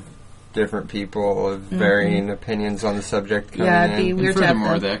variety of different people of varying opinions on the subject coming in. It'd be weird. And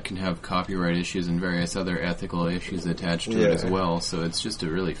furthermore, that can have copyright issues and various other ethical issues attached to it as well. So it's just a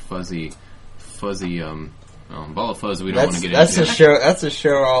really fuzzy ball of fuzz we don't want to get into. That's a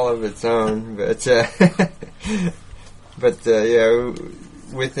show all of its own. But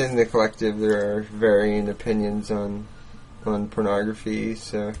within the collective there are varying opinions on pornography.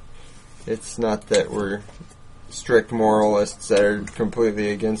 So it's not that we're strict moralists that are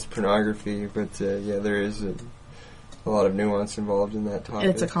completely against pornography, but there is a lot of nuance involved in that topic.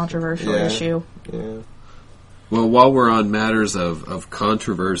 It's a controversial issue. Yeah. Well, while we're on matters of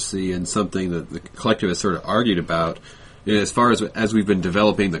controversy and something that the collective has sort of argued about, as far as we've been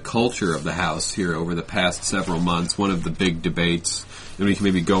developing the culture of the house here over the past several months, one of the big debates, and we can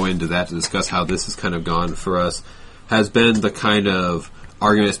maybe go into that to discuss how this has kind of gone for us, has been the kind of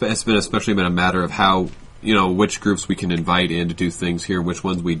argument. It's been especially been a matter of how, which groups we can invite in to do things here, which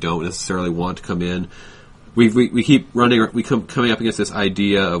ones we don't necessarily want to come in. We keep coming up against this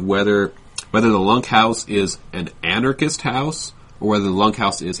idea of whether the LUNk house is an anarchist house or whether the LUNk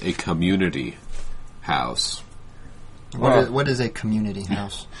house is a community house. What is a community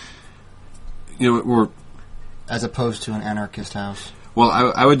house? We're as opposed to an anarchist house. Well,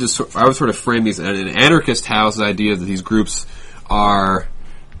 I would sort of frame these. An anarchist house, the idea that these groups are,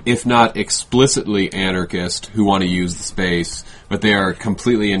 if not explicitly anarchist, who want to use the space, but they are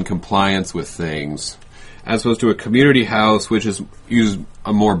completely in compliance with things, as opposed to a community house, which is uses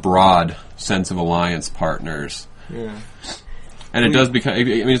a more broad sense of alliance partners. Yeah. And it does become.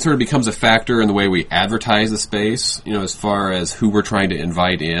 It sort of becomes a factor in the way we advertise the space. As far as who we're trying to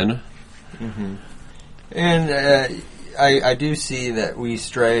invite in. Mm-hmm. And I do see that we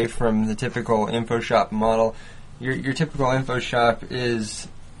stray from the typical info shop model. Your typical info shop is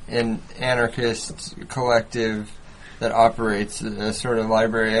an anarchist collective that operates a sort of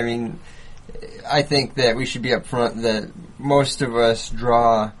library. I mean, I think that we should be upfront that most of us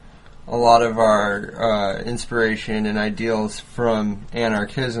draw a lot of our inspiration and ideals from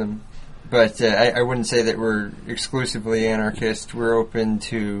anarchism, but I wouldn't say that we're exclusively anarchist. We're open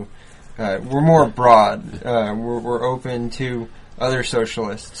to, we're more broad. We're open to other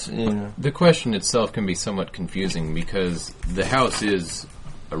socialists. The question itself can be somewhat confusing because the house is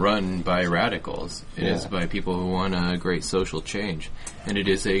run by radicals. It is by people who want a great social change. And it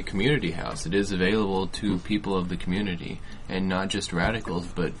is a community house. It is available to people of the community, and not just radicals,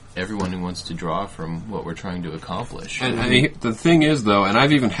 but everyone who wants to draw from what we're trying to accomplish. And the thing is, though, and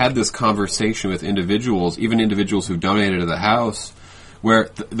I've even had this conversation with individuals, even individuals who donated to the house, where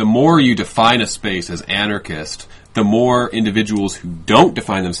the more you define a space as anarchist, the more individuals who don't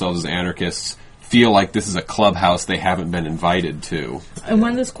define themselves as anarchists feel like this is a clubhouse they haven't been invited to. And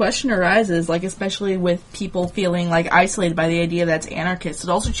when this question arises, especially with people feeling isolated by the idea that's anarchist, it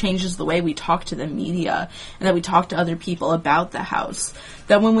also changes the way we talk to the media and that we talk to other people about the house.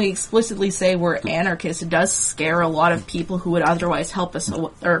 That when we explicitly say we're anarchists, it does scare a lot of people who would otherwise help us,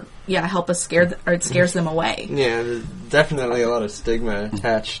 help us scare, or it scares them away. Yeah, there's definitely a lot of stigma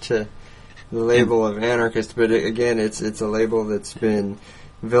attached to the label of anarchist, but again, it's a label that's been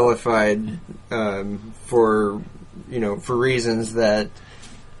vilified for reasons that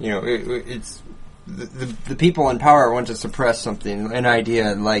it's the people in power want to suppress something, an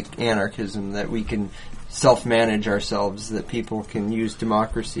idea like anarchism, that we can self-manage ourselves, that people can use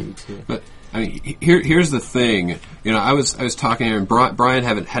democracy to. But here's the thing. I was talking here, and Brian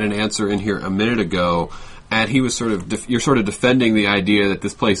had an answer in here a minute ago. And he was you're sort of defending the idea that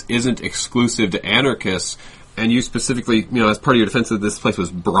this place isn't exclusive to anarchists, and you specifically, as part of your defense, that this place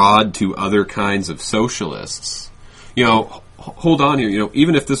was broad to other kinds of socialists. Hold on here.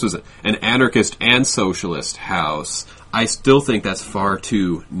 Even if this was an anarchist and socialist house, I still think that's far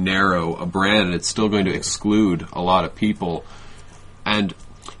too narrow a brand, and it's still going to exclude a lot of people. And,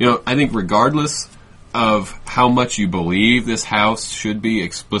 I think regardless of how much you believe this house should be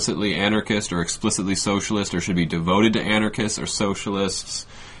explicitly anarchist or explicitly socialist or should be devoted to anarchists or socialists,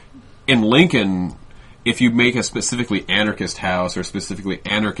 in Lincoln, if you make a specifically anarchist house or specifically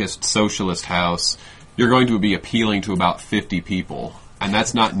anarchist socialist house, you're going to be appealing to about 50 people. And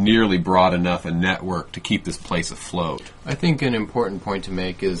that's not nearly broad enough a network to keep this place afloat. I think an important point to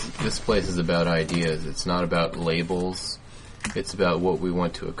make is this place is about ideas. It's not about labels. It's about what we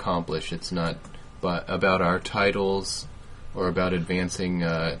want to accomplish. It's not about our titles or about advancing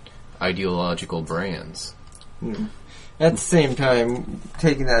ideological brands. Mm. At the same time,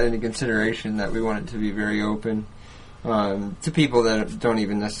 taking that into consideration, that we want it to be very open to people that don't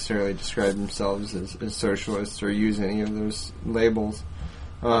even necessarily describe themselves as socialists or use any of those labels.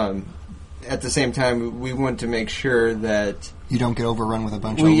 At the same time, we want to make sure that you don't get overrun with a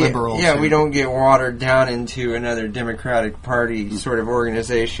bunch of liberals. Yeah, we don't get watered down into another Democratic Party sort of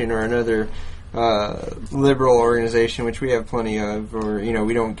organization or another liberal organization, which we have plenty of, or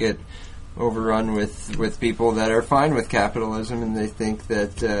we don't get overrun with people that are fine with capitalism and they think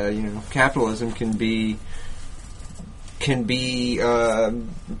that capitalism can be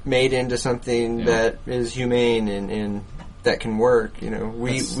made into something that is humane and that can work.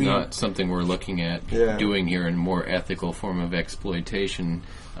 That's not something we're looking at doing here in a more ethical form of exploitation.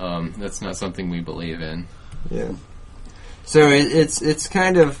 That's not something we believe in. Yeah. So it's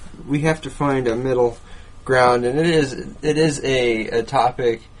kind of, we have to find a middle ground, and it is a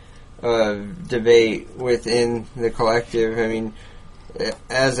topic of debate within the collective. I mean,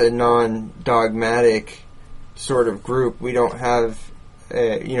 as a non-dogmatic sort of group, we don't have,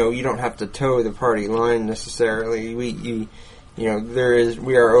 you don't have to toe the party line necessarily. We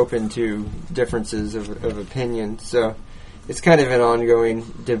are open to differences of opinion. So it's kind of an ongoing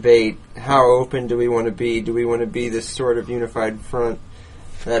debate. How open do we want to be? Do we want to be this sort of unified front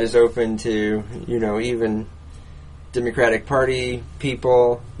that is open to, even Democratic Party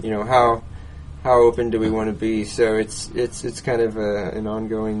people? How open do we want to be? So it's kind of an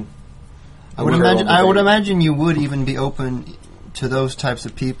ongoing. I would imagine you would even be open to those types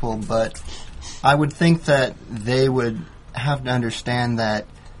of people, but I would think that they would have to understand that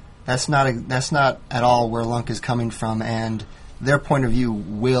that's not at all where LUNk is coming from, and their point of view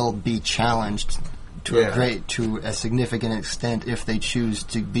will be challenged to a significant extent if they choose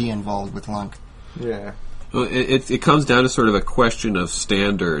to be involved with LUNk. Yeah. Well, it comes down to sort of a question of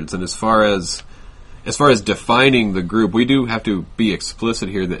standards, and as far as defining the group, we do have to be explicit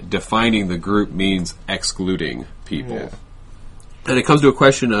here that defining the group means excluding people. Yeah. And it comes to a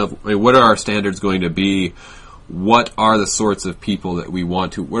question of, what are our standards going to be? What are the sorts of people that we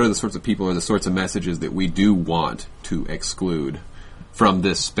want to? What are the sorts of people or the sorts of messages that we do want to exclude from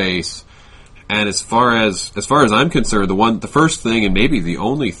this space? And as far as I'm concerned, the first thing, and maybe the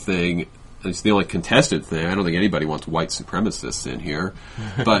only thing, it's the only contested thing. I don't think anybody wants white supremacists in here,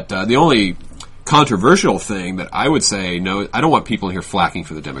 but the only controversial thing that I would say, no, I don't want people in here flacking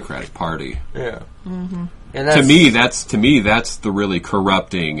for the Democratic Party. Yeah. Mm-hmm. And to me, that's the really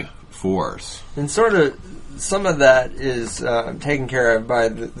corrupting force. And sort of, some of that is taken care of by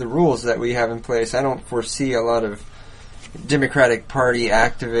the rules that we have in place. I don't foresee a lot of Democratic Party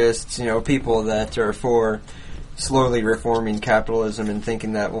activists, people that are for slowly reforming capitalism and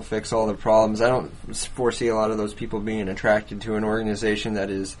thinking that will fix all the problems. I don't foresee a lot of those people being attracted to an organization that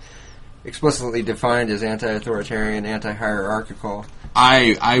is explicitly defined as anti-authoritarian, anti-hierarchical.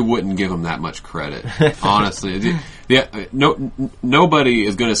 I wouldn't give them that much credit, honestly. Nobody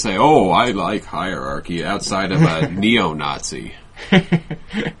is going to say, "Oh, I like hierarchy," outside of a neo-Nazi.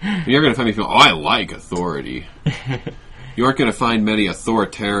 You're going to find me people, "Oh, I like authority." You aren't going to find many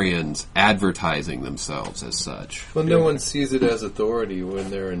authoritarians advertising themselves as such. Well, no one sees it as authority when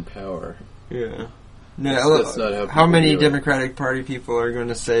they're in power. Yeah. No, that's not how many Democratic Party people are going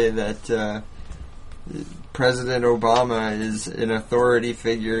to say that President Obama is an authority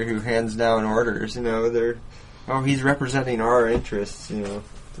figure who hands down orders? He's representing our interests.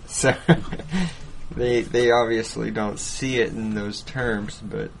 So they obviously don't see it in those terms,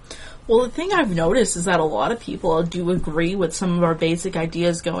 but. Well, the thing I've noticed is that a lot of people do agree with some of our basic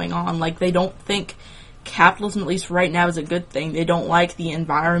ideas going on. Like, they don't think capitalism, at least right now, is a good thing. They don't like the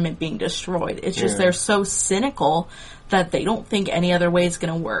environment being destroyed. It's just they're so cynical that they don't think any other way is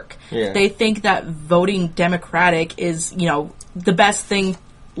going to work. Yeah. They think that voting Democratic is, the best thing,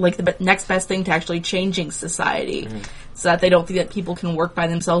 like the next best thing to actually changing society. Mm-hmm. So that they don't think that people can work by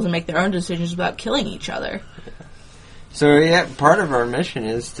themselves and make their own decisions without killing each other. So, part of our mission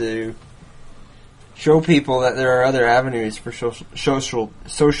is to show people that there are other avenues for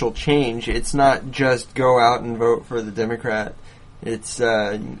social change. It's not just go out and vote for the Democrat. It's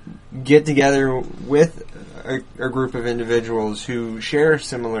get together with a group of individuals who share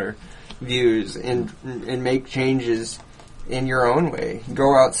similar views and make changes in your own way.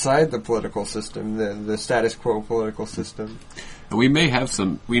 Go outside the political system, the status quo political system. We may have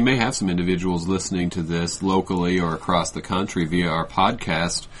some individuals listening to this locally or across the country via our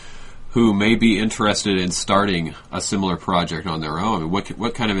podcast who may be interested in starting a similar project on their own.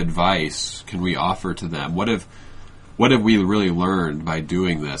 What kind of advice can we offer to them? What have we really learned by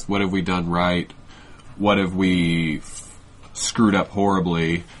doing this? What have we done right? What have we screwed up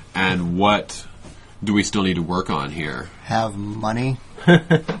horribly? And what do we still need to work on here? Have money.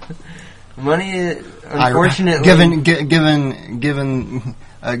 Money, unfortunately, given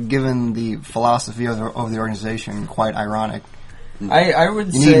the philosophy of the organization, quite ironic. I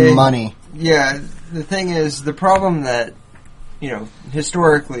would you say need money. Yeah, the thing is, the problem that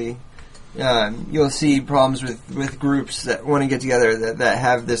historically, you'll see problems with groups that want to get together that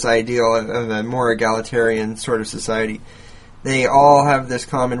have this ideal of a more egalitarian sort of society. They all have this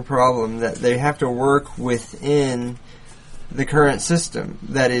common problem that they have to work within the current system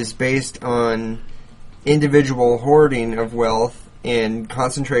that is based on individual hoarding of wealth and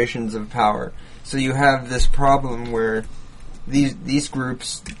concentrations of power. So you have this problem where these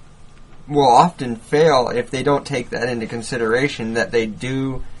groups will often fail if they don't take that into consideration, that they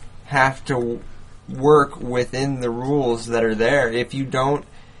do have to work within the rules that are there. If you don't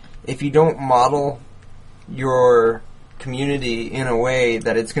model your community in a way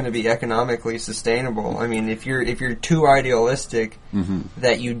that it's going to be economically sustainable. I mean, if you're too idealistic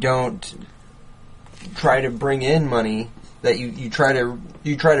that you don't try to bring in money, that you try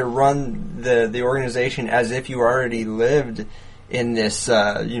to run the organization as if you already lived in this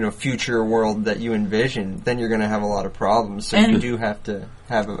future world that you envision, then you're going to have a lot of problems. So you do have to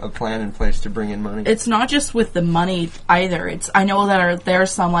have a plan in place to bring in money. It's not just with the money either. I know that there are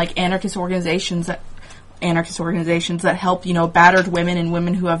some like anarchist organizations that help, battered women and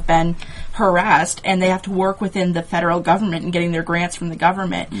women who have been harassed, and they have to work within the federal government and getting their grants from the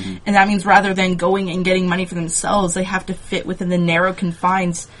government. And that means rather than going and getting money for themselves, they have to fit within the narrow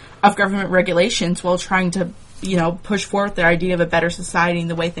confines of government regulations while trying to, push forth the idea of a better society and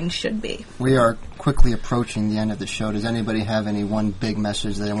the way things should be. We are quickly approaching the end of the show. Does anybody have any one big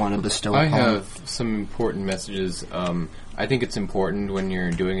message they want to bestow upon? I have some important messages. I think it's important when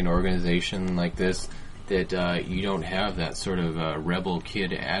you're doing an organization like this that you don't have that sort of rebel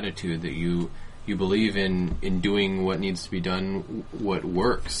kid attitude, that you believe in doing what needs to be done, what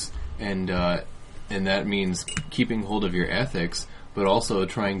works, and that means keeping hold of your ethics, but also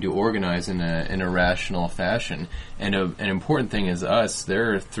trying to organize in a rational fashion. And an important thing is us.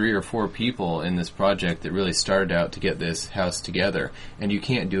 There are 3 or 4 people in this project that really started out to get this house together, and you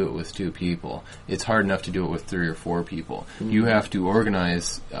can't do it with 2 people. It's hard enough to do it with 3 or 4 people. You have to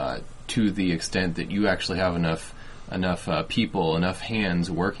organize to the extent that you actually have enough people, enough hands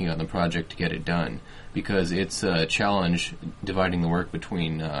working on the project to get it done. Because it's a challenge dividing the work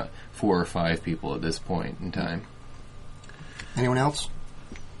between 4 or 5 people at this point in time. Anyone else?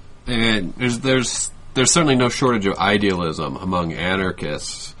 And there's certainly no shortage of idealism among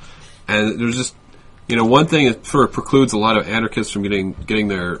anarchists, and there's just one thing that sort of precludes a lot of anarchists from getting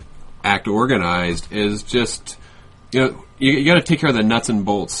their act organized is just you got to take care of the nuts and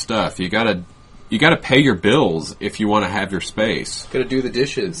bolts stuff. You got to pay your bills if you want to have your space. Got to do the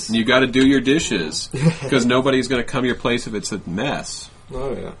dishes. You got to do your dishes because nobody's going to come to your place if it's a mess.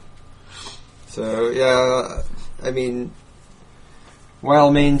 Oh yeah. So yeah, I mean,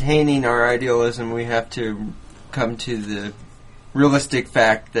 while maintaining our idealism, we have to come to the realistic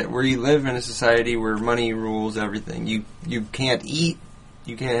fact that we live in a society where money rules everything. You can't eat,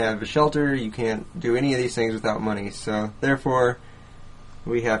 you can't have a shelter, you can't do any of these things without money. So therefore,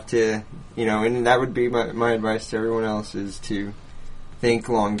 we have to, and that would be my advice to everyone else, is to think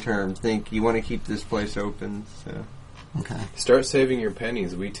long term. Think you want to keep this place open. So. Okay. Start saving your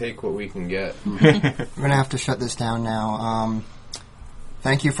pennies. We take what we can get. We're going to have to shut this down now.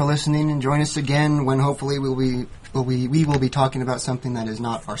 Thank you for listening, and join us again when hopefully we will be talking about something that is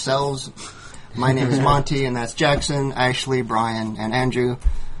not ourselves. My name is Monte, and that's Jackson, Ashley, Brian, and Andrew.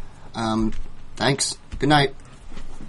 Thanks. Good night.